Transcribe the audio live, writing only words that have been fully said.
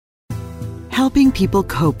helping people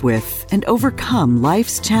cope with and overcome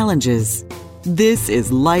life's challenges. This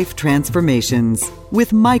is Life Transformations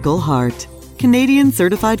with Michael Hart, Canadian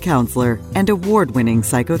Certified Counselor and Award-winning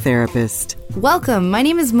psychotherapist. Welcome. My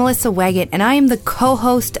name is Melissa Waggett, and I am the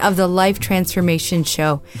co-host of the Life Transformation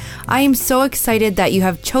Show. I am so excited that you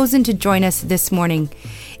have chosen to join us this morning.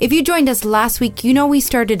 If you joined us last week, you know we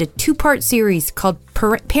started a two-part series called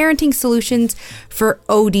Parenting Solutions for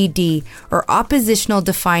ODD, or Oppositional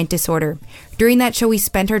Defiant Disorder. During that show, we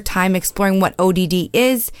spent our time exploring what ODD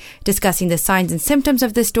is, discussing the signs and symptoms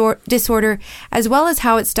of this disorder, as well as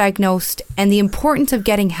how it's diagnosed and the importance of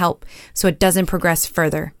getting help so it doesn't progress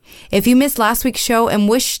further. If you missed last week's show and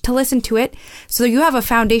wish to listen to it so you have a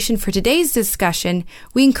foundation for today's discussion,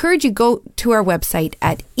 we encourage you go to our website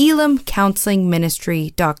at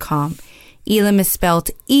elimcounselingministry.com. Elim is spelled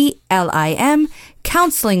E-L-I-M,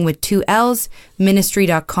 counseling with 2 L's,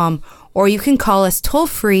 ministry.com, or you can call us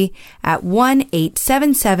toll-free at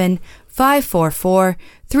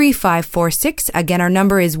 1-877-544-3546. Again, our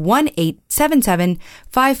number is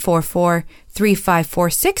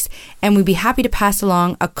 1-877-544-3546, and we'd be happy to pass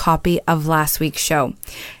along a copy of last week's show.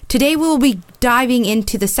 Today, we'll be diving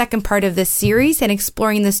into the second part of this series and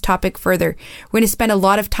exploring this topic further. We're going to spend a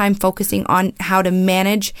lot of time focusing on how to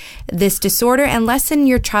manage this disorder and lessen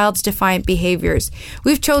your child's defiant behaviors.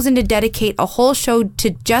 We've chosen to dedicate a whole show to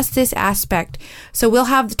just this aspect, so we'll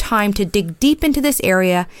have the time to dig deep into this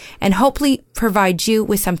area and hopefully provide you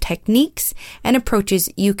with some techniques and approaches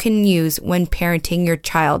you can use when parenting your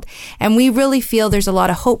child. And we really feel there's a lot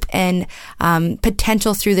of hope and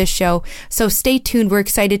potential through this show, so stay tuned. We're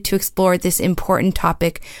excited to explore this important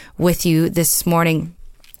topic with you this morning.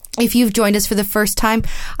 If you've joined us for the first time,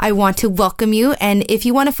 I want to welcome you. And if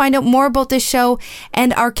you want to find out more about this show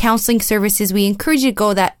and our counseling services, we encourage you to go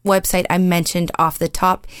to that website I mentioned off the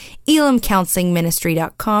top,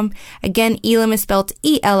 elimcounselingministry.com. Again, Elim is spelled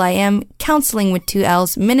E-L-I-M, counseling with 2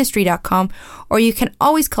 L's, ministry.com. Or you can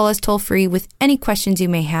always call us toll free with any questions you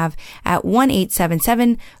may have at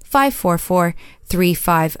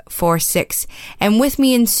 1-877-544-3546. And with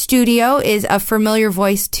me in studio is a familiar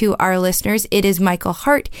voice to our listeners. It is Michael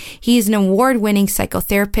Hart. He is an award-winning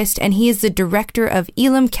psychotherapist, and he is the director of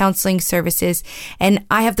Elim Counseling Services. And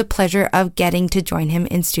I have the pleasure of getting to join him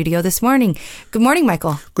in studio this morning. Good morning,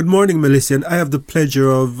 Michael. Good morning, Melissa. And I have the pleasure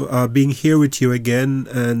of being here with you again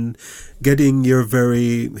and getting your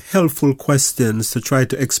very helpful questions to try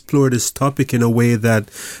to explore this topic in a way that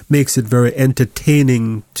makes it very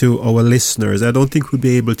entertaining to our listeners. I don't think we'll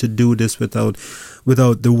be able to do this without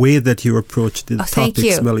the way that you approach the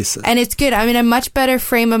topics, Melissa. And it's good. I'm in a much better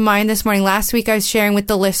frame of mind this morning. Last week I was sharing with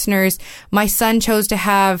the listeners, my son chose to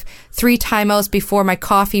have 3 timeouts before my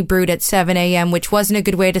coffee brewed at 7 a.m., which wasn't a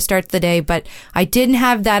good way to start the day, but I didn't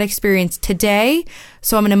have that experience today.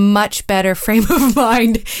 So I'm in a much better frame of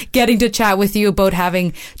mind getting to chat with you about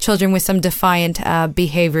having children with some defiant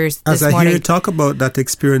behaviors this morning. As I hear you talk about that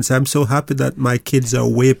experience, I'm so happy that my kids are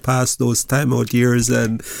way past those timeout years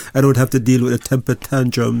and I don't have to deal with the temper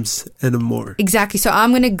tantrums anymore. Exactly. So I'm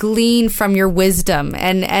going to glean from your wisdom.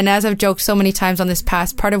 And as I've joked so many times on this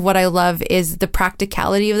past, part of what I love is the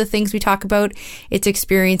practicality of the things we talk about. It's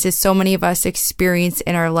experiences so many of us experience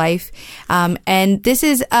in our life. And this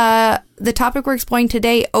is the topic we're exploring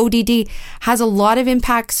today. ODD has a lot of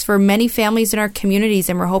impacts for many families in our communities,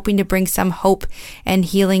 and we're hoping to bring some hope and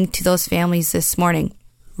healing to those families this morning.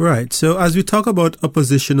 Right. So as we talk about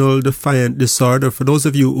oppositional defiant disorder, for those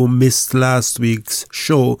of you who missed last week's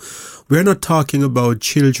show, we're not talking about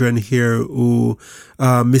children here who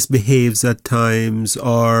misbehaves at times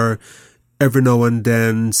or every now and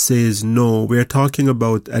then says no. We're talking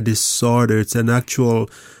about a disorder. It's an actual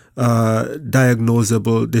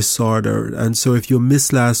diagnosable disorder. And so if you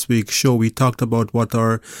missed last week's show, we talked about what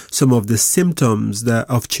are some of the symptoms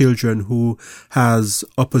of children who has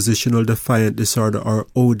oppositional defiant disorder or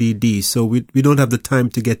ODD. So we don't have the time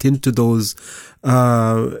to get into those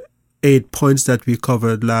 8 points that we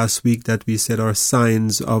covered last week that we said are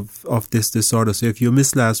signs of this disorder. So if you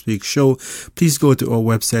missed last week's show, please go to our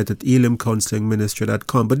website at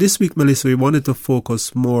elimcounselingministry.com. But this week, Melissa, we wanted to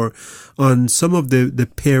focus more on some of the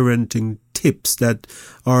parenting tips that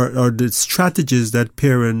are the strategies that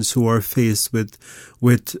parents who are faced with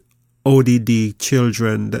ODD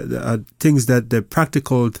children, the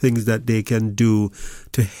practical things that they can do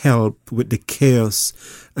to help with the chaos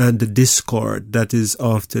and the discord that is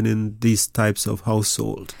often in these types of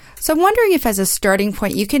household. So I'm wondering if, as a starting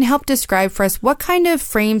point, you can help describe for us what kind of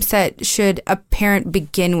frame set should a parent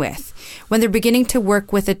begin with when they're beginning to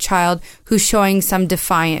work with a child who's showing some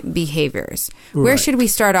defiant behaviors. Right. Where should we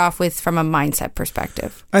start off with from a mindset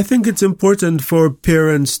perspective? I think it's important for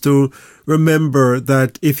parents to remember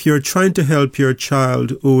that if you're trying to help your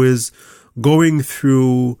child who is going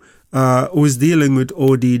through who is dealing with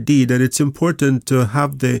ODD, then it's important to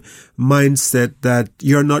have the mindset that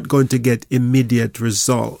you're not going to get immediate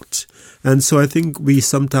result. And so I think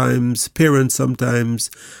parents sometimes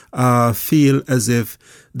feel as if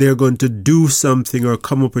they're going to do something or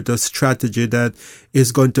come up with a strategy that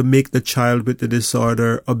is going to make the child with the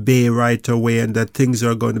disorder obey right away, and that things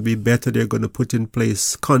are going to be better. They're going to put in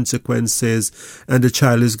place consequences, and the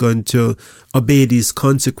child is going to obey these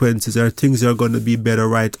consequences, or things are going to be better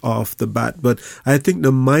right off the bat. But I think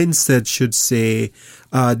the mindset should say,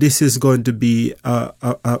 this is going to be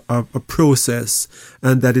a process,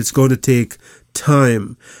 and that it's going to take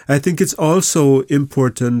time. I think it's also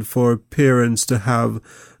important for parents to have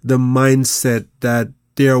the mindset that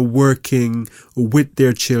they're working with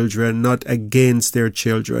their children, not against their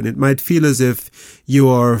children. It might feel as if you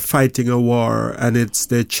are fighting a war and it's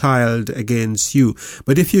the child against you.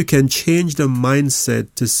 But if you can change the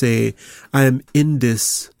mindset to say, I am in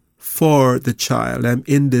this for the child, I'm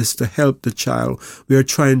in this to help the child, we are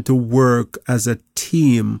trying to work as a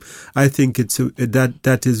team, I think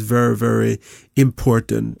that is very, very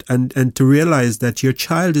important. And to realize that your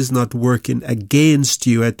child is not working against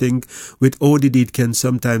you. I think with ODD it can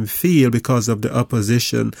sometimes feel, because of the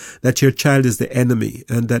opposition, that your child is the enemy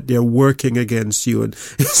and that they're working against you. And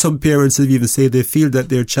some parents even say they feel that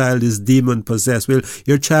their child is demon possessed. Well,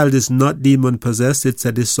 your child is not demon possessed, it's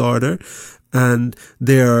a disorder. And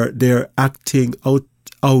they're acting out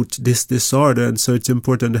this disorder. And so it's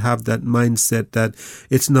important to have that mindset that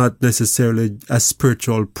it's not necessarily a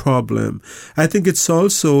spiritual problem. I think it's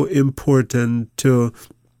also important to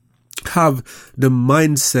have the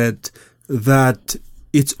mindset that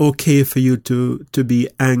it's okay for you to be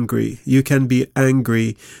angry. You can be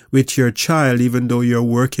angry with your child, even though you're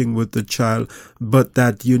working with the child, but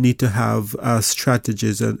that you need to have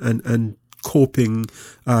strategies and coping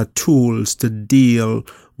tools to deal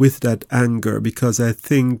with that anger, because I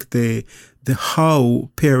think the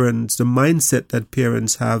mindset that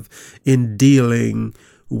parents have in dealing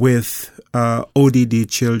with ODD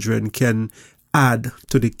children can add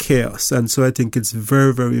to the chaos. And so I think it's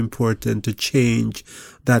very, very important to change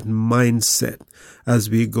that mindset as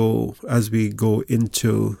we go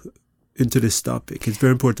into this topic. It's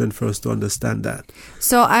very important for us to understand that.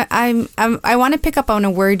 So I want to pick up on a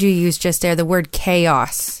word you used just there, the word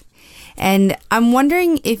chaos. And I'm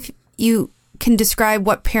wondering if you can describe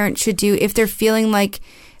what parents should do if they're feeling like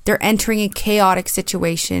they're entering a chaotic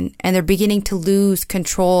situation and they're beginning to lose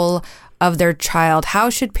control of their child. How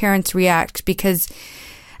should parents react? Because,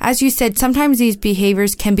 as you said, sometimes these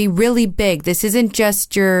behaviors can be really big. This isn't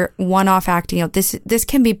just your one-off acting out. This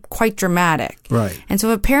can be quite dramatic. Right. And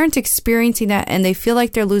so if a parent's experiencing that and they feel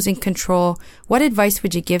like they're losing control, what advice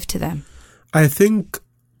would you give to them? I think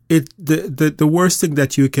the worst thing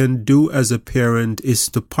that you can do as a parent is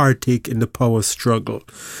to partake in the power struggle.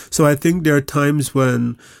 So I think there are times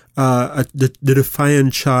when the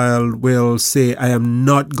defiant child will say, I am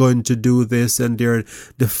not going to do this, and they're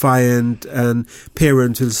defiant, and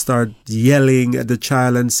parents will start yelling at the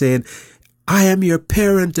child and saying, I am your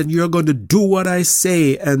parent and you're going to do what I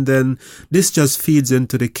say. And then this just feeds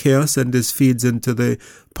into the chaos, and this feeds into the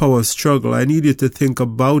power struggle. I need you to think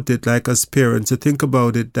about it, like as parents, to think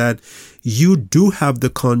about it that you do have the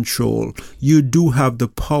control, you do have the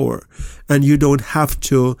power, and you don't have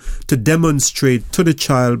to demonstrate to the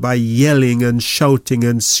child by yelling and shouting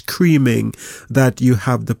and screaming that you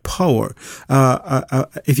have the power.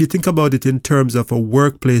 If you think about it in terms of a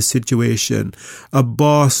workplace situation, a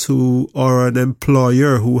boss or an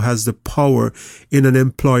employer who has the power in an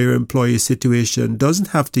employer-employee situation doesn't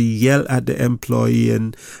have to yell at the employee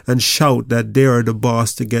and shout that they are the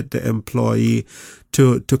boss to get the employee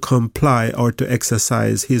to comply or to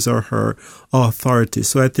exercise his or her authority.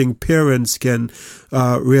 So I think parents can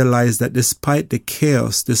realize that despite the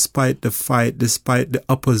chaos, despite the fight, despite the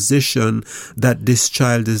opposition that this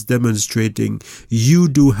child is demonstrating, you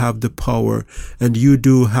do have the power and you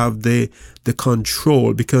do have the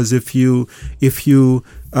control. Because if you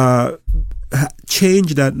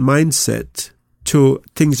change that mindset to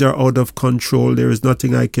things are out of control, there is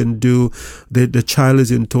nothing I can do, the child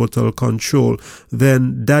is in total control,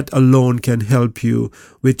 then that alone can help you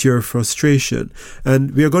with your frustration.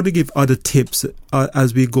 And we are going to give other tips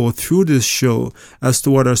as we go through this show as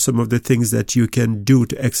to what are some of the things that you can do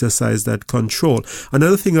to exercise that control.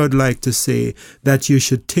 Another thing I would like to say, that you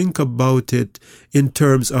should think about it in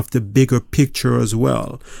terms of the bigger picture as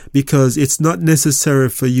well, because it's not necessary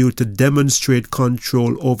for you to demonstrate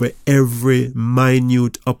control over every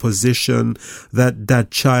minute opposition that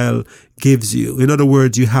child gives you. In other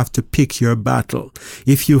words, you have to pick your battle.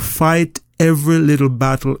 If you fight every little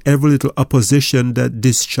battle, every little opposition that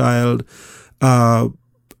this child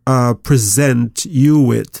present you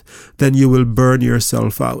with, then you will burn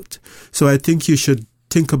yourself out. So I think you should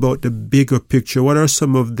think about the bigger picture. What are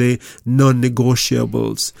some of the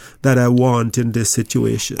non-negotiables that I want in this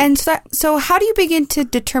situation? And so how do you begin to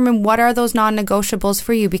determine what are those non-negotiables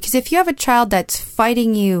for you? Because if you have a child that's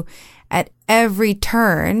fighting you at every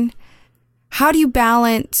turn, how do you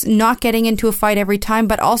balance not getting into a fight every time,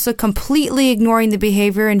 but also completely ignoring the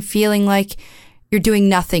behavior and feeling like you're doing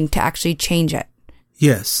nothing to actually change it?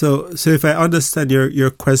 Yes. So if I understand your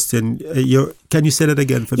question, can you say that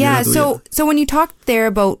again for me? Yeah. So when you talked there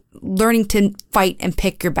about learning to fight and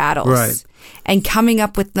pick your battles, right, and coming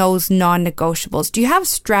up with those non-negotiables, do you have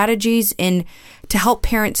strategies to help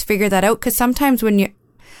parents figure that out? Because sometimes when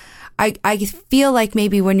I feel like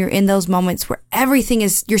maybe when you're in those moments where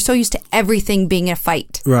you're so used to everything being a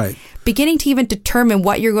fight, right, beginning to even determine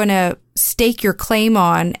what you're going to stake your claim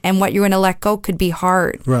on and what you're going to let go could be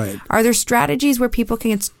hard. Right. Are there strategies where people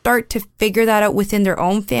can start to figure that out within their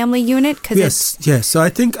own family unit? Yes. So I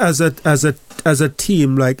think as a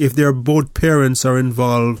team, like if they're both parents are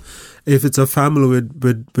involved, if it's a family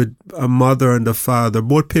with a mother and a father,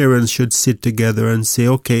 both parents should sit together and say,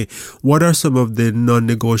 okay, what are some of the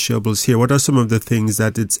non-negotiables here? What are some of the things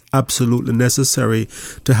that it's absolutely necessary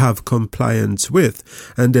to have compliance with?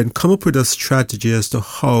 And then come up with a strategy as to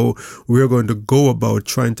how we're going to go about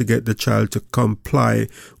trying to get the child to comply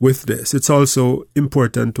with this. It's also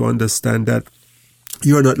important to understand that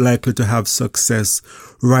you're not likely to have success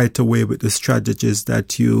right away with the strategies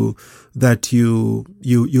that you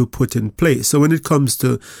put in place. So when it comes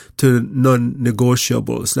to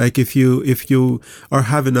non-negotiables, like if you are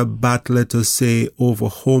having a battle, let us say, over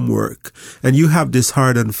homework, and you have this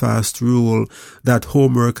hard and fast rule that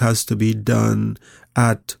homework has to be done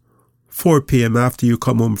at 4 p.m. after you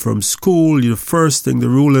come home from school, the first thing, the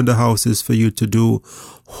rule in the house is for you to do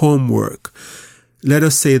homework. Let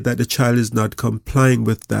us say that the child is not complying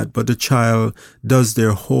with that, but the child does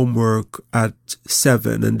their homework at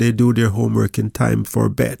 7 and they do their homework in time for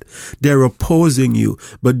bed. They're opposing you,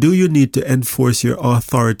 but do you need to enforce your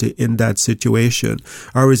authority in that situation?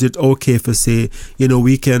 Or is it okay for say,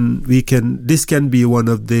 this can be one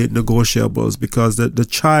of the negotiables because the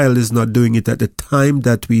child is not doing it at the time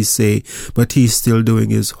that we say, but he's still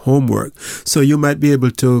doing his homework. So you might be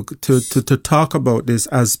able to talk about this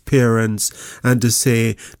as parents and to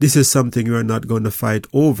say, this is something we're not going to fight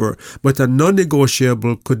over. But a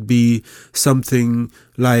non-negotiable could be something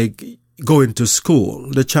like going to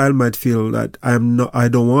school. The child might feel that I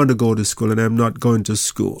don't want to go to school and I'm not going to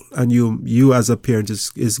school. And you as a parent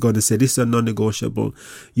is going to say, this is a non-negotiable.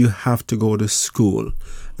 You have to go to school.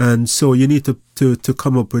 And so you need to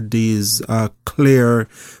come up with these clear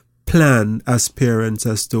plan as parents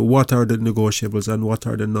as to what are the negotiables and what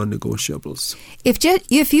are the non-negotiables.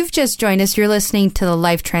 If you've just joined us, you're listening to the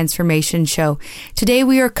Life Transformation Show. Today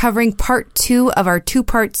we are covering part 2 of our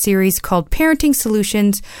 2-part series called Parenting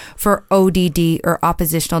Solutions for ODD, or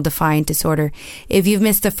Oppositional Defiant Disorder. If you've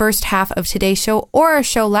missed the first half of today's show or our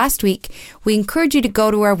show last week, we encourage you to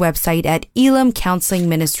go to our website at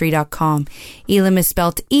elimcounselingministry.com. Elim is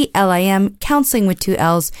spelled E-L-I-M, counseling with 2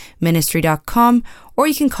 L's, ministry.com. Or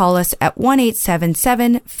you can call us at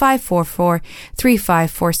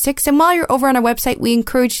 1-877-544-3546. And while you're over on our website, we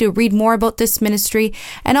encourage you to read more about this ministry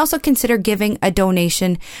and also consider giving a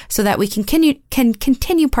donation so that we can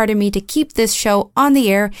continue to keep this show on the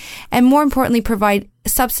air and, more importantly, provide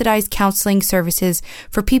subsidized counseling services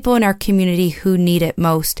for people in our community who need it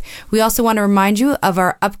most. We also want to remind you of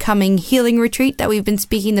our upcoming healing retreat that we've been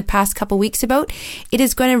speaking the past couple weeks about. It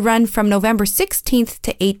is going to run from November 16th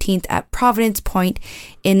to 18th at Providence Point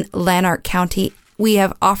in Lanark County. We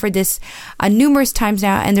have offered this numerous times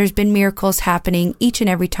now, and there's been miracles happening each and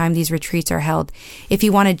every time these retreats are held. If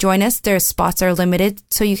you want to join us, their spots are limited,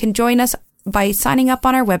 so you can join us by signing up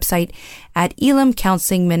on our website at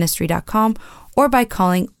elimcounselingministry.com, or by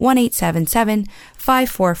calling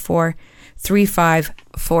 1-877-544-3546.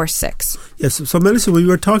 Yes, so Melissa, we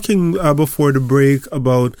were talking before the break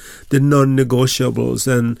about the non-negotiables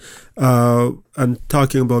and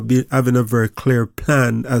talking about having a very clear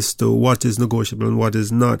plan as to what is negotiable and what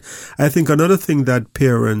is not. I think another thing that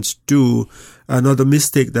parents do, another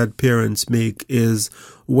mistake that parents make is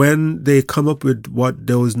when they come up with what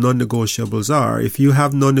those non-negotiables are. If you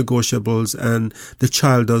have non-negotiables and the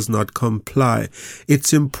child does not comply,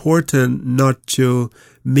 it's important not to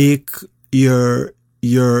make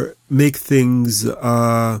things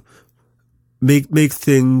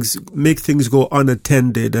go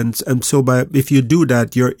unattended, and so if you do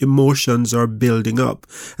that, your emotions are building up.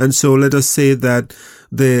 And so let us say that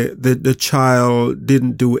the child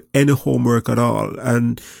didn't do any homework at all,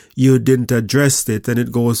 and you didn't address it, and it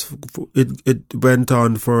went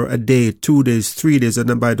on for a day, 2 days, 3 days, and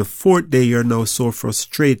then by the fourth day you're now so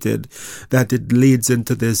frustrated that it leads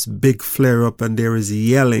into this big flare up, and there is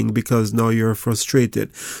yelling because now you're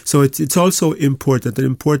frustrated. So it's also important. An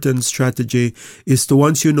important strategy is to,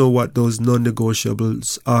 once you know what those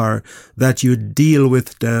non-negotiables are, that you deal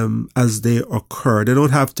with them as they occur. They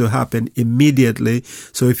don't have to happen immediately.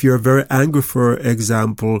 So if you're very angry, for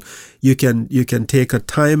example, you can take a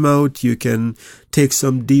time out, you can take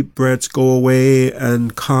some deep breaths, go away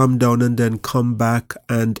and calm down, and then come back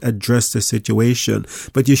and address the situation.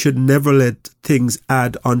 But you should never let things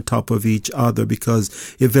add on top of each other, because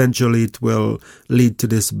eventually it will lead to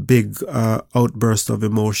this big outburst of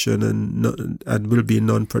emotion and will be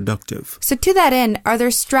non-productive. So to that end, are there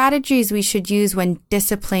strategies we should use when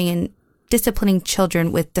disciplining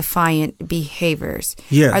children with defiant behaviors?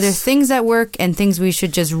 Yes. Are there things that work and things we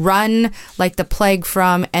should just run like the plague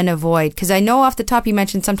from and avoid? Because I know off the top you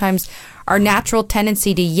mentioned sometimes our natural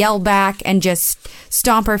tendency to yell back and just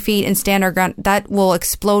stomp our feet and stand our ground, that will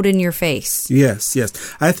explode in your face. Yes.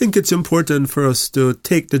 I think it's important for us to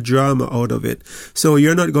take the drama out of it. So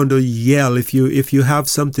you're not going to yell. If you have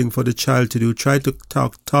something for the child to do, try to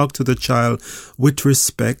talk to the child with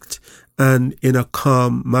respect and in a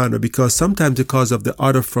calm manner, because sometimes because of the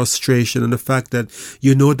utter frustration and the fact that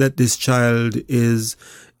you know that this child is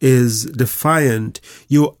defiant,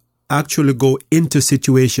 you actually go into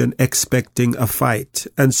situation expecting a fight.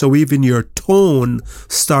 And so even your tone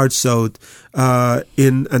starts out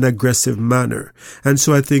in an aggressive manner. And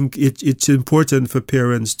so I think it's important for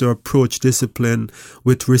parents to approach discipline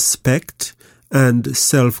with respect and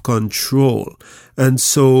self-control. And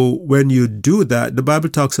so when you do that, the Bible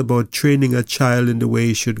talks about training a child in the way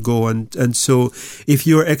he should go. And so if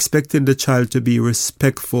you're expecting the child to be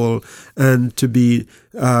respectful and to be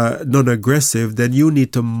non-aggressive, then you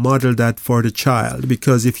need to model that for the child.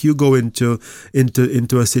 Because if you go into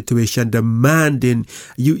a situation demanding,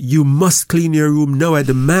 you must clean your room now, I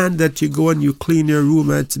demand that you go and you clean your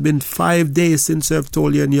room. It's been 5 days since I've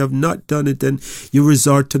told you and you have not done it, and you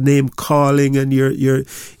resort to name calling and you're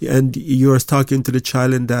talking to the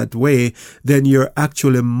child in that way, then you're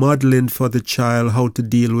actually modeling for the child how to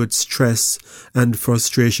deal with stress and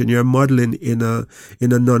frustration. You're modeling in a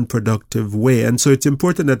non-productive way. And so it's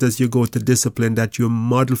important that as you go to discipline, that you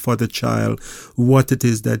model for the child what it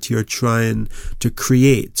is that you're trying to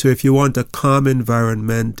create. So if you want a calm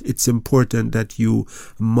environment, it's important that you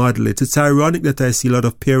model it. It's ironic that I see a lot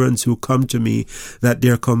of parents who come to me that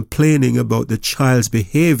they're complaining about the child's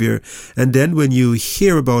behavior, and then when you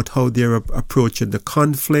hear about how they're approaching the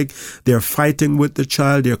conflict, they're fighting with the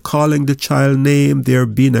child, they're calling the child name, they're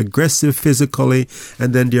being aggressive physically,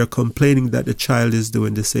 and then they're complaining that the child is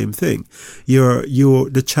doing the same thing. You're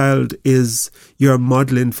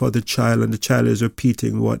modeling for the child, and the child is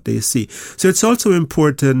repeating what they see. So it's also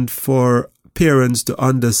important for parents to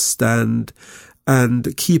understand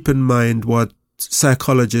and keep in mind what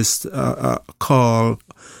psychologists call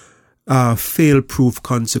fail-proof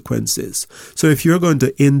consequences. So if you're going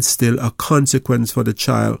to instill a consequence for the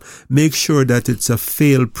child, make sure that it's a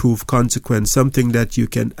fail-proof consequence, something that you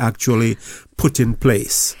can actually put in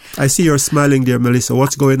place. I see you're smiling there, Melissa.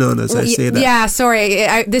 What's going on as I say that? Yeah,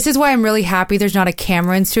 sorry. This is why I'm really happy there's not a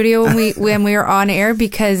camera in studio when we were on air,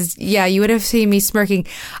 because, yeah, you would have seen me smirking.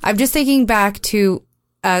 I'm just thinking back to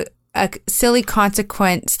a silly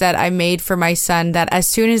consequence that I made for my son, that as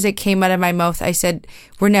soon as it came out of my mouth, I said,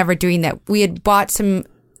 we're never doing that. We had bought some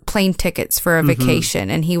plane tickets for a vacation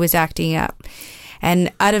and he was acting up. And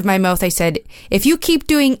out of my mouth, I said, if you keep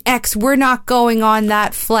doing X, we're not going on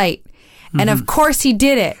that flight. And of course he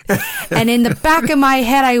did it. And in the back of my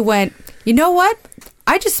head, I went, you know what?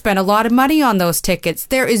 I just spent a lot of money on those tickets.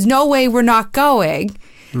 There is no way we're not going.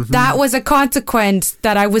 that was a consequence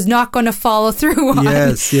that I was not going to follow through on.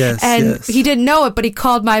 Yes. And he didn't know it, but he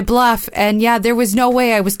called my bluff. And there was no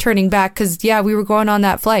way I was turning back because, we were going on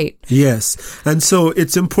that flight. Yes. And so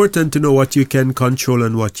it's important to know what you can control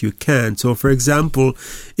and what you can't. So, for example,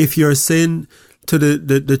 if you're saying to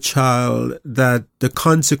the child that the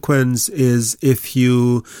consequence is if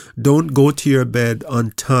you don't go to your bed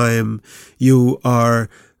on time, you are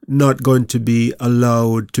not going to be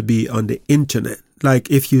allowed to be on the internet.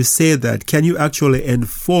 Like, if you say that, can you actually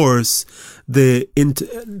enforce the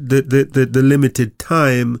limited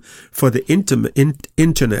time for the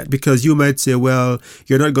internet? Because you might say, well,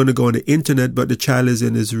 you're not going to go on the internet, but the child is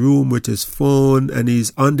in his room with his phone and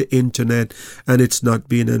he's on the internet and it's not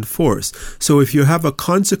being enforced. So if you have a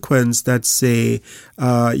consequence that say,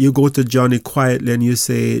 you go to Johnny quietly and you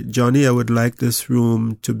say, Johnny, I would like this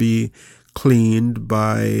room to be cleaned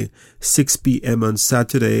by 6 p.m. on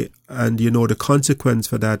Saturday, and the consequence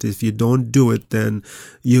for that, if you don't do it, then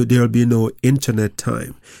there'll be no internet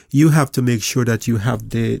time. You have to make sure that you have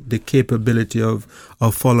the capability of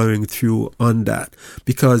following through on that,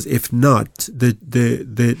 because if not,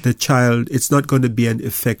 the child, it's not going to be an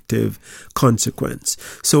effective consequence.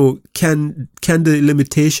 So can the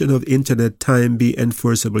limitation of internet time be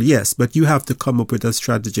enforceable? Yes, but you have to come up with a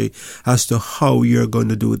strategy as to how you're going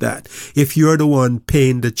to do that. If you're the one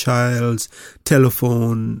paying the child's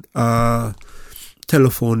telephone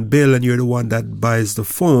bill and you're the one that buys the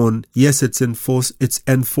phone, yes, it's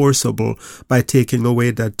enforceable by taking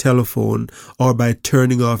away that telephone or by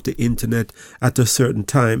turning off the internet at a certain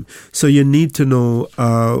time. So you need to know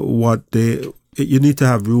you need to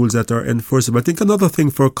have rules that are enforceable. I think another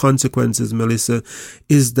thing for consequences, Melissa,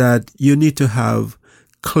 is that you need to have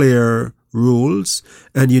clear rules,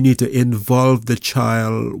 and you need to involve the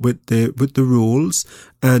child with the rules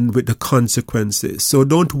and with the consequences. So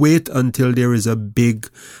don't wait until there is a big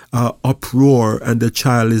uproar and the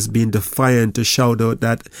child is being defiant to shout out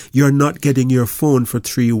that you're not getting your phone for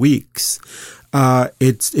 3 weeks.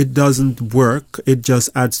 It doesn't work. It just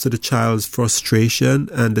adds to the child's frustration,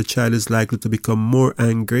 and the child is likely to become more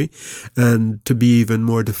angry and to be even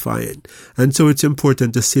more defiant. And so it's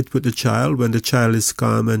important to sit with the child when the child is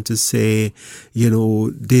calm and to say,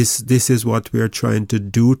 this is what we're trying to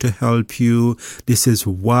do to help you. This is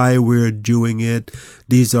why we're doing it.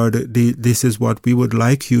 This is what we would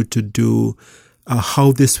like you to do.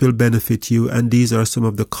 How this will benefit you, and these are some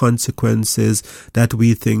of the consequences that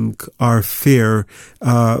we think are fair,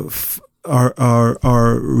 are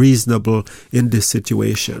reasonable in this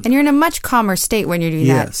situation. And you're in a much calmer state when you're doing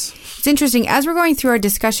that. Yes. It's interesting. As we're going through our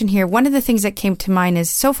discussion here, one of the things that came to mind is,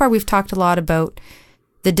 so far we've talked a lot about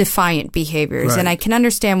the defiant behaviors, right. and I can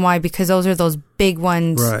understand why, because those are those big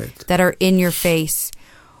ones right. that are in your face.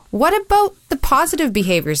 What about the positive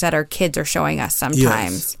behaviors that our kids are showing us sometimes?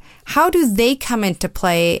 Yes. How do they come into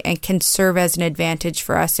play and can serve as an advantage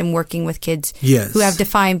for us in working with kids yes. who have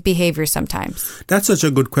defiant behavior sometimes? That's such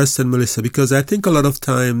a good question, Melissa, because I think a lot of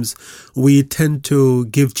times we tend to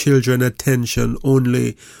give children attention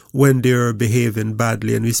only when they're behaving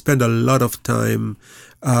badly, and we spend a lot of time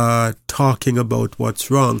talking about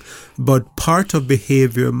what's wrong. But part of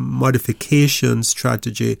behavior modification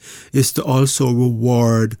strategy is to also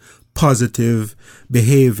reward positive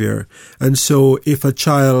behavior. And so if a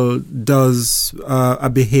child does a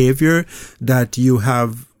behavior that you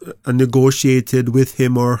have negotiated with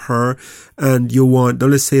him or her, and you want, now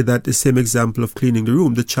let's say that the same example of cleaning the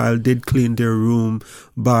room, the child did clean their room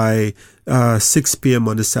by 6 p.m.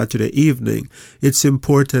 on a Saturday evening. It's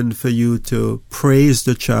important for you to praise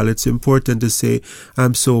the child. It's important to say,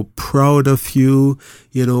 I'm so proud of you.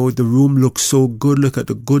 The room looks so good. Look at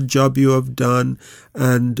the good job you have done.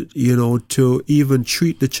 And, to even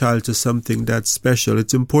treat the child to something that's special.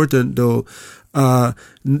 It's important, though, to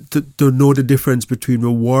know the difference between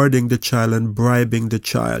rewarding the child and bribing the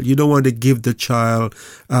child. You don't want to give the child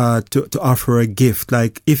to offer a gift,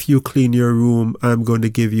 like, if you clean your room, I'm going to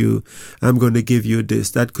give you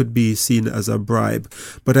this. That could be seen as a bribe.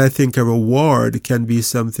 But I think a reward can be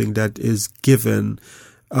something that is given.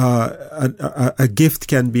 A gift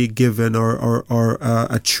can be given, or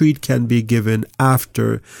a treat can be given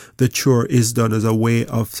after the chore is done, as a way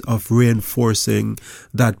of reinforcing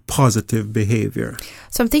that positive behavior.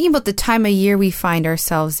 So I'm thinking about the time of year we find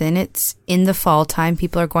ourselves in. It's in the fall time.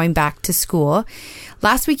 People are going back to school.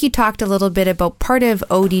 Last week you talked a little bit about part of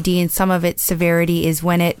ODD, and some of its severity is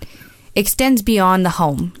when it extends beyond the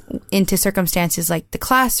home into circumstances like the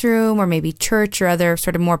classroom or maybe church or other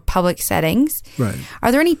sort of more public settings. Right.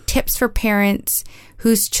 Are there any tips for parents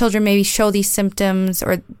whose children maybe show these symptoms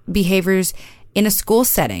or behaviors in a school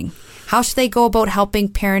setting? How should they go about helping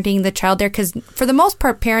parenting the child there? Because for the most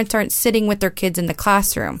part, parents aren't sitting with their kids in the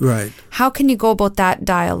classroom. Right. How can you go about that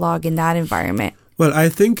dialogue in that environment? Well, I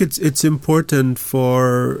think it's important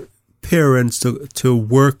for parents to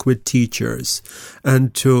work with teachers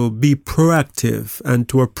and to be proactive and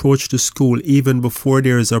to approach the school even before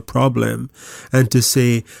there is a problem and to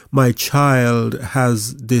say, my child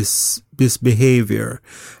has this behavior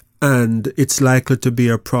and it's likely to be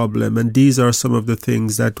a problem, and these are some of the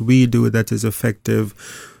things that we do that is effective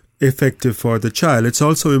for the child. It's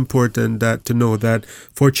also important to know that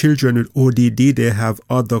for children with ODD, they have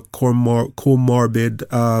other comorbid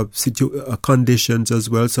conditions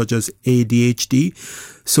as well, such as ADHD.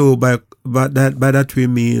 So by that we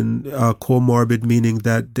mean comorbid, meaning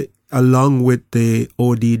that along with the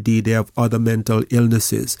ODD, they have other mental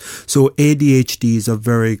illnesses. So ADHD is a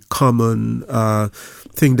very common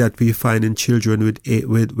thing that we find in children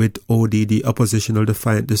with ODD, oppositional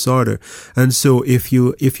defiant disorder. And so if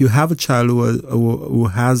you have a child who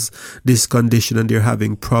has this condition and they're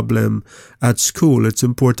having problem at school, it's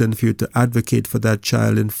important for you to advocate for that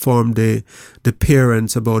child, inform the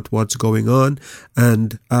parents about what's going on,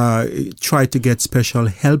 and try to get special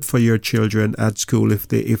help for your children at school if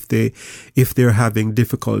they're having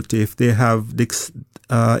difficulty, if they have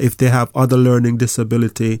other learning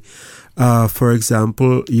disability. For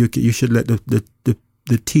example, you should let the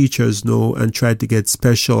teachers know and try to get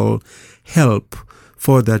special help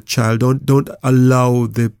for that child. Don't allow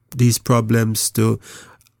these problems to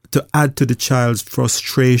add to the child's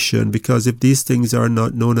frustration, because if these things are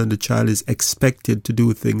not known and the child is expected to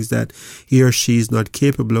do things that he or she is not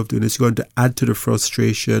capable of doing, it's going to add to the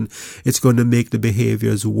frustration. It's going to make the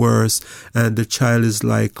behaviors worse, and the child is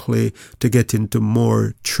likely to get into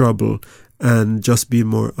more trouble and just be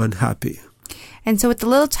more unhappy. And so with the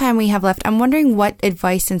little time we have left, I'm wondering what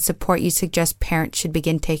advice and support you suggest parents should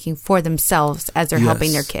begin taking for themselves as they're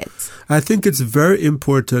helping their kids. I think it's very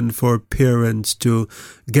important for parents to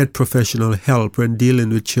get professional help when dealing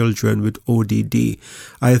with children with ODD.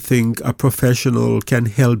 I think a professional can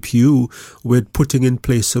help you with putting in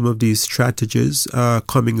place some of these strategies,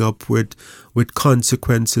 coming up with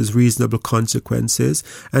consequences, reasonable consequences,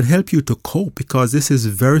 and help you to cope, because this is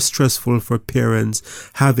very stressful for parents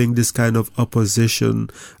having this kind of opposition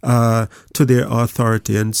to their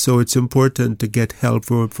authority. And so it's important to get help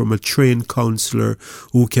from a trained counselor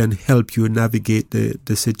who can help you navigate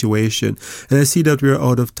the situation. And I see that we're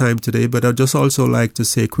out of time today, but I'd just also like to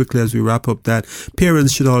say quickly as we wrap up that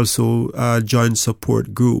parents should also join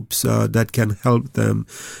support groups that can help them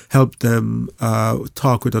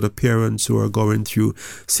talk with other parents who are going through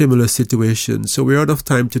similar situations. So we're out of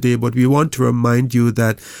time today, but we want to remind you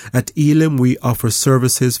that at Elim we offer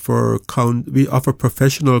services we offer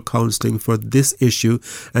professional counseling for this issue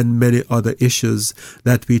and many other issues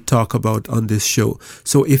that we talk about on this show.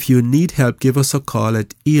 So if you need help, give us a call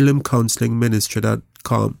at elimcounselingministry.com.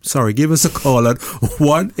 Give us a call at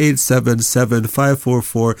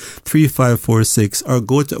 1-877-544-3546 or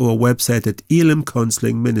go to our website at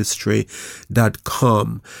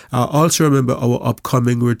elimcounselingministry.com. Also remember our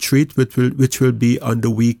upcoming retreat, which will be on the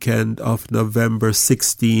weekend of November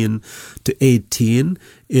 16 to 18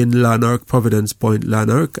 in Lanark, Providence Point,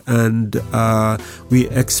 Lanark, and we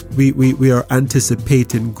are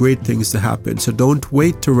anticipating great things to happen. So don't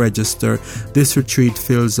wait to register. This retreat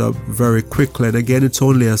fills up very quickly, and again, it's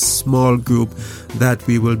only a small group that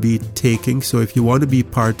we will be taking. So if you want to be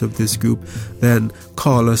part of this group, then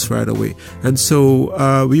call us right away. And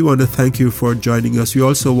so we want to thank you for joining us. We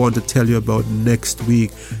also want to tell you about next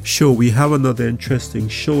week's show. We have another interesting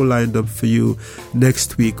show lined up for you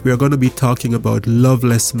next week. We are going to be talking about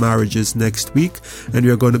loveless marriages next week, and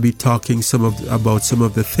we are going to be talking about some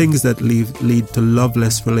of the things that lead to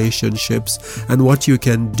loveless relationships and what you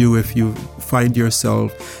can do if you find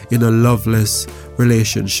yourself in a loveless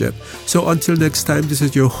relationship. So until next time, this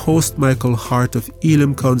is your host Michael Hart of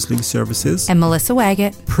Elim Counseling Services and Melissa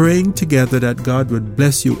Waggett, praying together that God would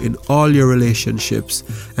bless you in all your relationships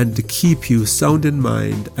and to keep you sound in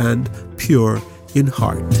mind and pure in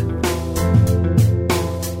heart.